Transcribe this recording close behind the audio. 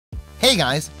Hey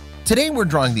guys, today we're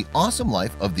drawing the awesome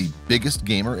life of the biggest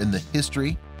gamer in the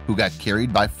history who got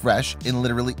carried by Fresh in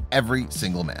literally every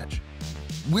single match.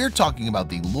 We're talking about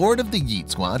the Lord of the Yeet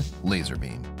Squad,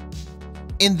 LazarBeam.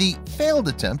 In the failed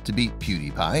attempt to beat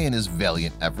PewDiePie in his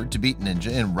valiant effort to beat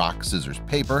Ninja in rock, scissors,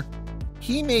 paper,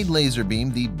 he made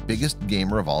LazarBeam the biggest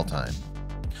gamer of all time.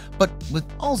 But with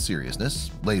all seriousness,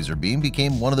 LazarBeam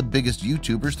became one of the biggest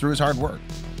YouTubers through his hard work.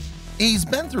 He's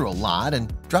been through a lot and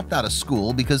dropped out of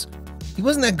school because he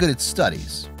wasn't that good at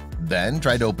studies. Then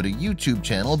tried to open a YouTube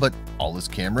channel, but all his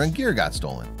camera and gear got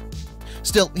stolen.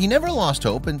 Still, he never lost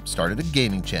hope and started a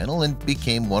gaming channel and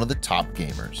became one of the top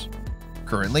gamers.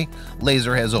 Currently,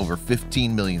 Lazer has over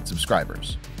 15 million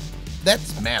subscribers.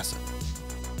 That's massive.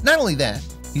 Not only that,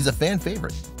 he's a fan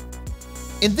favorite.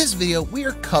 In this video, we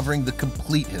are covering the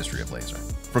complete history of Lazer,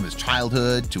 from his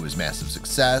childhood to his massive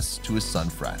success to his son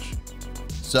Fresh.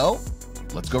 So,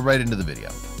 let's go right into the video.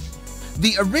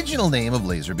 The original name of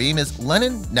LazarBeam is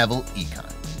Lennon Neville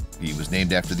Econ. He was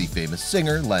named after the famous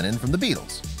singer Lennon from the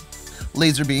Beatles.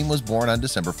 LazarBeam was born on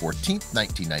December 14,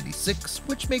 1996,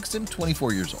 which makes him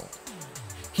 24 years old.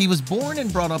 He was born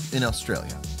and brought up in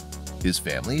Australia. His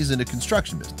family is in a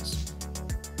construction business.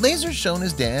 Lazer's shown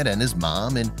his dad and his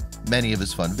mom in many of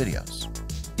his fun videos.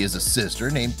 He has a sister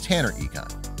named Tanner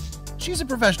Econ. She's a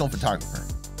professional photographer.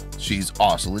 She's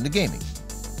also into gaming.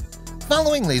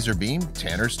 Following LazarBeam,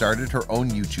 Tanner started her own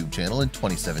YouTube channel in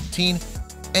 2017,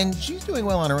 and she's doing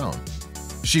well on her own.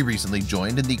 She recently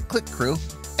joined in the Click crew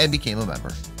and became a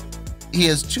member. He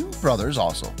has two brothers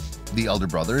also. The elder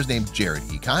brother is named Jared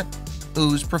Econ,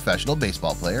 who's a professional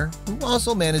baseball player who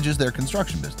also manages their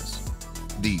construction business.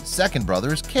 The second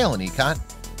brother is Kalen Econ,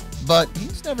 but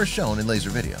he's never shown in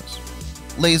Lazer videos.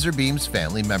 LazarBeam's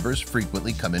family members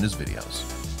frequently come in his videos.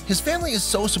 His family is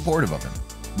so supportive of him.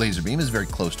 LazarBeam is very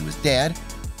close to his dad.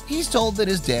 He's told that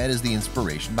his dad is the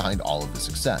inspiration behind all of the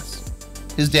success.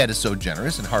 His dad is so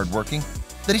generous and hardworking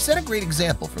that he set a great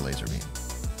example for LazarBeam.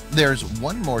 There's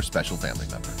one more special family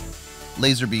member,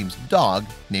 LazarBeam's dog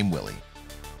named Willie.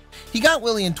 He got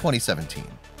Willie in 2017.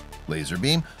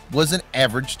 LazarBeam was an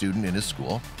average student in his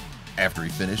school. After he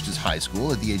finished his high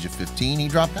school at the age of 15, he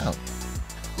dropped out.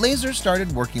 Lazer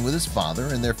started working with his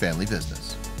father in their family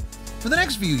business. For the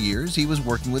next few years, he was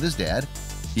working with his dad.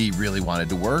 He really wanted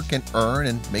to work and earn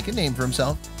and make a name for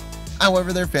himself.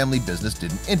 However, their family business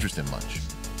didn't interest him much.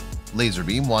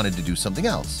 LazarBeam wanted to do something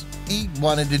else. He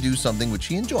wanted to do something which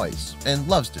he enjoys and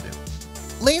loves to do.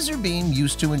 LazarBeam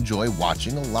used to enjoy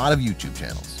watching a lot of YouTube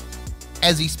channels.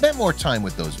 As he spent more time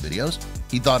with those videos,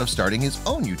 he thought of starting his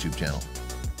own YouTube channel.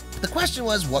 The question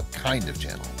was, what kind of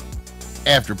channel?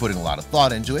 After putting a lot of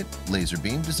thought into it,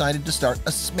 LazarBeam decided to start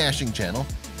a smashing channel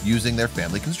using their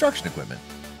family construction equipment.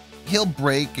 He'll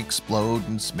break, explode,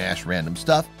 and smash random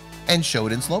stuff and show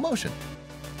it in slow motion.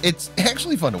 It's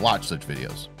actually fun to watch such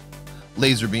videos.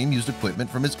 LazarBeam used equipment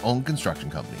from his own construction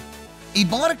company. He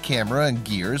bought a camera and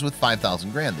gears with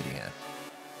 5,000 grand that he had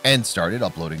and started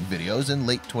uploading videos in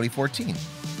late 2014.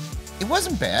 It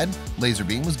wasn't bad.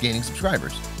 LazarBeam was gaining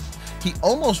subscribers. He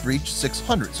almost reached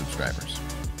 600 subscribers.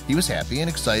 He was happy and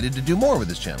excited to do more with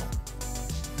his channel.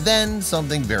 Then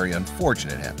something very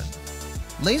unfortunate happened.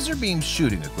 LazarBeam's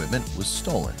shooting equipment was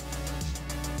stolen.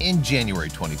 In January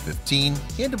 2015,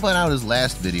 he had to put out his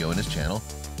last video in his channel,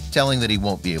 telling that he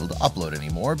won't be able to upload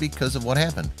anymore because of what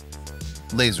happened.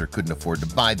 Lazer couldn't afford to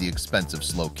buy the expensive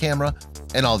slow camera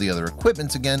and all the other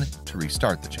equipments again to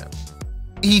restart the channel.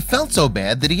 He felt so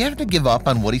bad that he had to give up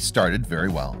on what he started very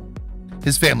well.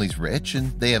 His family's rich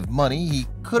and they have money. He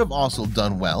could have also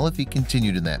done well if he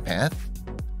continued in that path,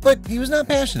 but he was not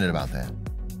passionate about that.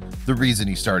 The reason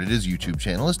he started his YouTube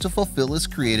channel is to fulfill his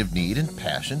creative need and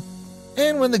passion,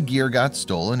 and when the gear got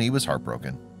stolen, he was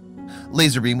heartbroken.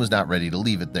 LazarBeam was not ready to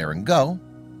leave it there and go.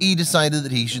 He decided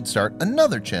that he should start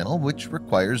another channel which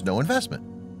requires no investment.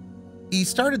 He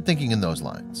started thinking in those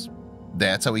lines.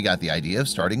 That's how he got the idea of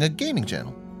starting a gaming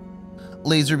channel.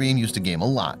 LazarBeam used to game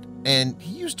a lot, and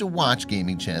he used to watch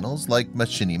gaming channels like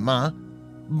Machinima,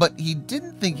 but he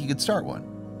didn't think he could start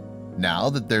one.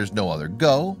 Now that there's no other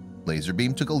go,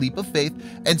 LazarBeam took a leap of faith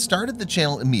and started the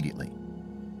channel immediately.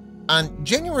 On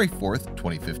January 4th,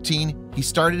 2015, he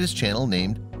started his channel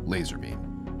named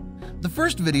LazarBeam. The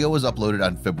first video was uploaded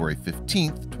on February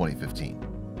 15th,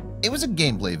 2015. It was a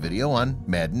gameplay video on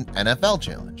Madden NFL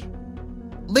Challenge.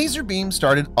 LazarBeam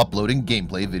started uploading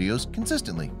gameplay videos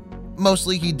consistently.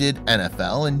 Mostly he did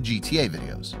NFL and GTA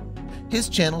videos. His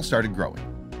channel started growing.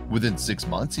 Within 6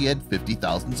 months, he had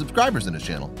 50,000 subscribers in his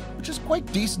channel, which is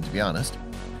quite decent to be honest.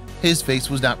 His face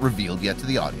was not revealed yet to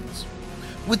the audience.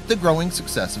 With the growing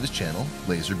success of his channel,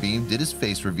 LazarBeam did his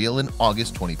face reveal in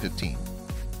August 2015.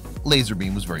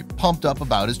 LazarBeam was very pumped up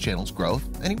about his channel's growth,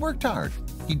 and he worked hard.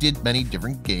 He did many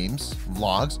different games,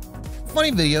 vlogs,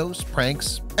 funny videos,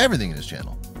 pranks, everything in his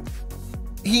channel.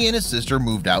 He and his sister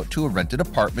moved out to a rented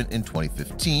apartment in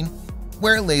 2015,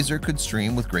 where Laser could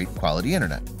stream with great quality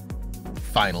internet.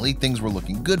 Finally, things were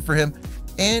looking good for him,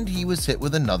 and he was hit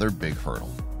with another big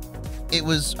hurdle. It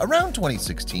was around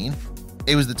 2016.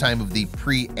 It was the time of the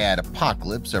pre-ad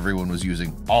apocalypse. Everyone was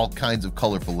using all kinds of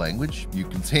colorful language. You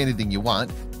can say anything you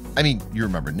want. I mean, you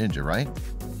remember Ninja, right?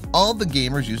 All the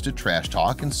gamers used to trash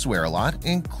talk and swear a lot,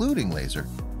 including Laser.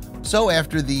 So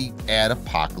after the ad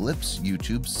apocalypse,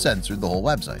 YouTube censored the whole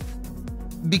website.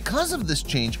 Because of this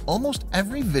change, almost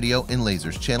every video in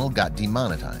Laser's channel got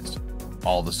demonetized.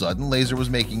 All of a sudden, Laser was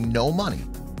making no money.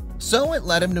 So it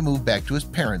led him to move back to his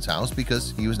parents' house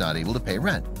because he was not able to pay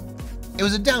rent. It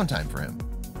was a downtime for him,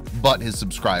 but his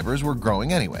subscribers were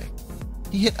growing anyway.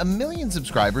 He hit 1 million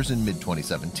subscribers in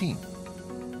mid-2017.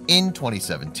 In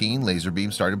 2017,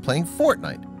 LazarBeam started playing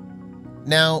Fortnite.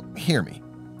 Now, hear me.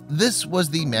 This was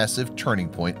the massive turning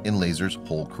point in Laser's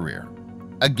whole career.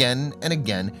 Again and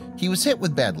again, he was hit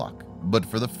with bad luck, but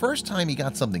for the first time he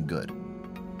got something good.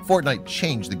 Fortnite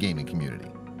changed the gaming community.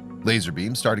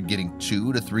 LazarBeam started getting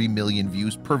 2 to 3 million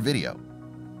views per video.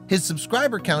 His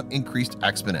subscriber count increased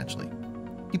exponentially.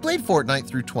 He played Fortnite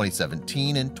through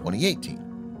 2017 and 2018.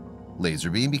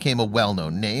 LazarBeam became a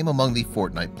well-known name among the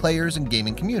Fortnite players and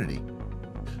gaming community.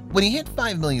 When he hit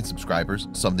 5 million subscribers,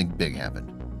 something big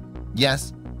happened.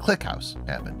 Yes, ClickHouse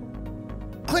happened.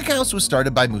 ClickHouse was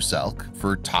started by Muselk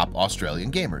for top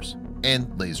Australian gamers, and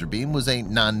LazarBeam was a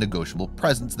non-negotiable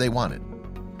presence they wanted.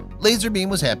 LazarBeam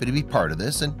was happy to be part of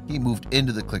this, and he moved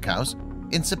into the ClickHouse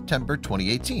in September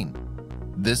 2018.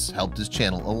 This helped his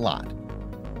channel a lot.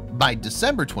 By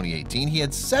December 2018, he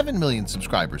had 7 million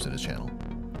subscribers in his channel.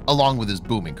 Along with his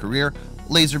booming career,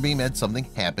 LazarBeam had something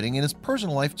happening in his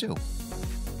personal life too.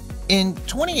 In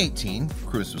 2018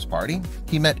 Christmas party,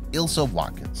 he met Ilsa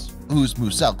Watkins, who's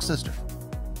Muselk's sister.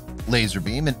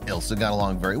 LazarBeam and Ilsa got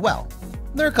along very well.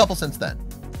 They're a couple since then.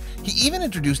 He even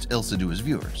introduced Ilsa to his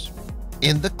viewers.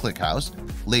 In the ClickHouse,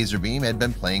 LazarBeam had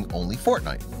been playing only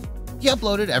Fortnite. He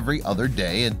uploaded every other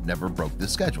day and never broke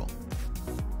this schedule.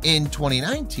 In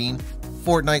 2019,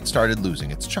 Fortnite started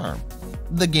losing its charm.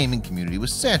 The gaming community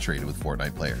was saturated with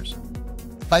Fortnite players.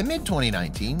 By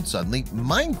mid-2019, suddenly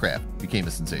Minecraft became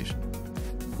a sensation.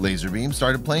 LazarBeam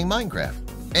started playing Minecraft,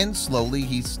 and slowly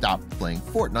he stopped playing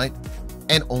Fortnite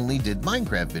and only did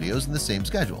Minecraft videos in the same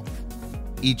schedule.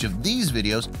 Each of these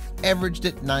videos averaged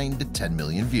at 9 to 10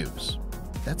 million views.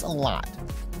 That's a lot.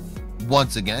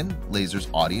 Once again, Laser's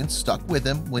audience stuck with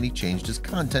him when he changed his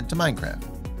content to Minecraft.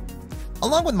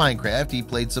 Along with Minecraft, he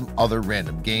played some other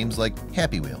random games like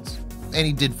Happy Wheels, and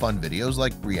he did fun videos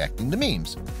like reacting to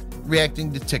memes,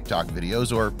 reacting to TikTok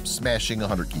videos, or smashing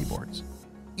 100 keyboards.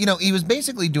 You know, he was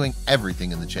basically doing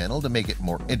everything in the channel to make it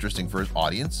more interesting for his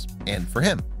audience and for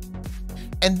him.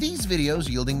 And these videos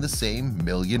yielding the same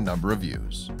million number of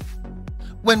views.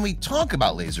 When we talk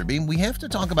about LazarBeam, we have to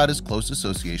talk about his close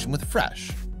association with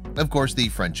Fresh. Of course, the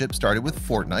friendship started with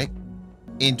Fortnite.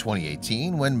 In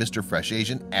 2018, when Mr. Fresh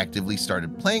Asian actively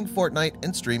started playing Fortnite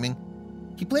and streaming,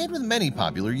 he played with many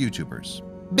popular YouTubers,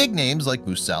 big names like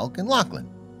Muselk and Lachlan,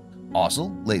 also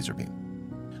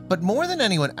LazarBeam. But more than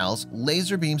anyone else,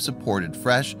 LazarBeam supported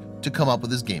Fresh to come up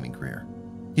with his gaming career.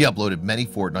 He uploaded many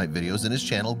Fortnite videos in his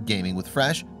channel Gaming with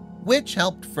Fresh, which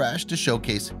helped Fresh to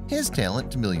showcase his talent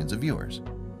to millions of viewers.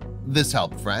 This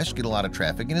helped Fresh get a lot of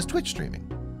traffic in his Twitch streaming.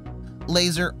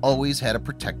 Laser always had a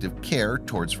protective care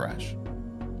towards Fresh.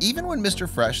 Even when Mr.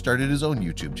 Fresh started his own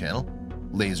YouTube channel,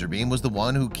 LazarBeam was the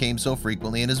one who came so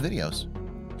frequently in his videos.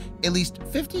 At least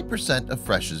 50% of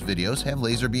Fresh's videos have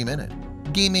LazarBeam in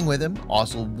it. Gaming with him,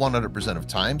 also 100% of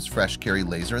times Fresh carried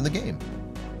Laser in the game.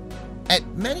 At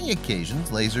many occasions,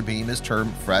 LazarBeam has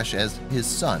termed Fresh as his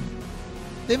son.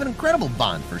 They have an incredible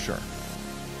bond for sure.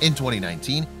 In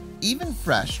 2019, even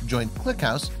Fresh joined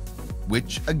ClickHouse,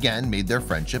 which again made their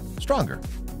friendship stronger.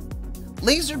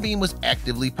 LazarBeam was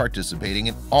actively participating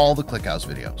in all the ClickHouse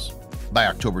videos. By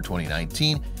October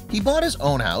 2019, he bought his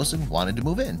own house and wanted to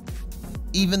move in.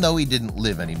 Even though he didn't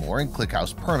live anymore in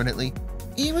ClickHouse permanently,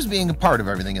 he was being a part of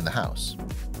everything in the house.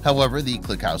 However, the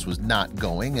ClickHouse was not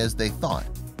going as they thought.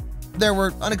 There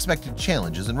were unexpected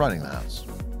challenges in running the house.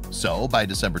 So, by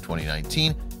December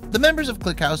 2019, the members of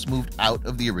ClickHouse moved out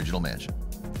of the original mansion.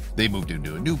 They moved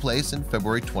into a new place in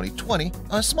February 2020,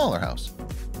 a smaller house,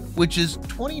 which is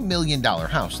 $20 million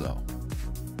house though.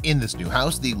 In this new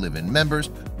house, the live-in members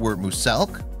were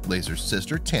Muselk, Laser's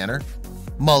sister Tanner,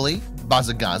 Mully,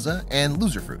 Bazagaza, and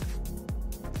Loserfruit.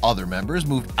 Other members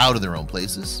moved out of their own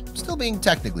places, still being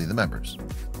technically the members.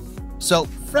 So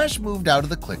Fresh moved out of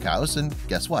the Click House, and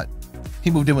guess what? He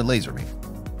moved in with LazarBeam.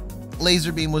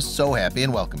 LazarBeam was so happy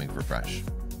and welcoming for Fresh.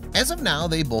 As of now,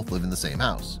 they both live in the same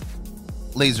house.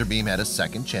 LazarBeam had a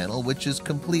second channel, which is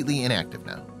completely inactive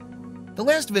now. The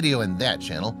last video in that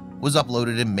channel was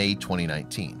uploaded in May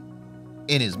 2019.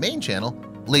 In his main channel,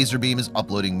 LazarBeam is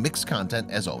uploading mixed content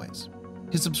as always.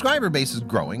 His subscriber base is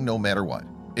growing no matter what.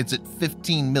 It's at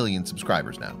 15 million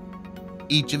subscribers now.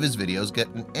 Each of his videos get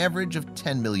an average of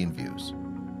 10 million views.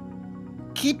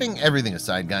 Keeping everything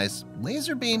aside, guys,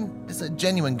 LazarBeam is a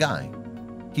genuine guy.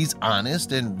 He's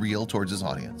honest and real towards his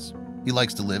audience. He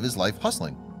likes to live his life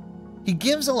hustling. He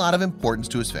gives a lot of importance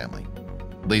to his family.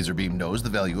 LazarBeam knows the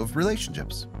value of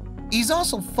relationships. He's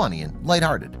also funny and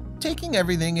lighthearted, taking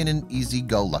everything in an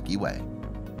easy-go-lucky way.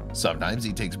 Sometimes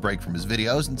he takes a break from his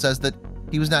videos and says that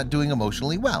he was not doing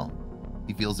emotionally well.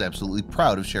 He feels absolutely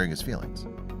proud of sharing his feelings.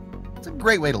 It's a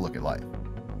great way to look at life.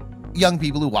 Young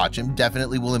people who watch him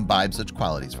definitely will imbibe such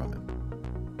qualities from him.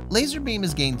 LazarBeam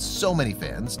has gained so many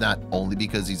fans, not only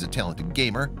because he's a talented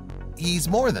gamer, he's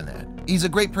more than that. He's a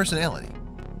great personality.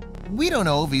 We don't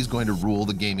know if he's going to rule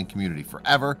the gaming community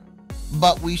forever,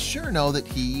 but we sure know that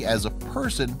he, as a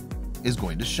person, is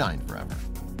going to shine forever.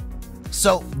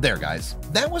 So there, guys,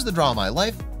 that was the Draw My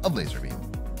Life of LazarBeam.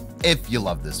 If you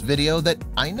loved this video, that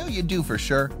I know you do for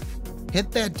sure, hit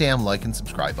that damn like and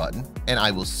subscribe button, and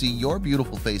I will see your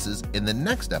beautiful faces in the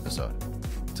next episode.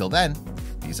 Till then,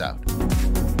 peace out.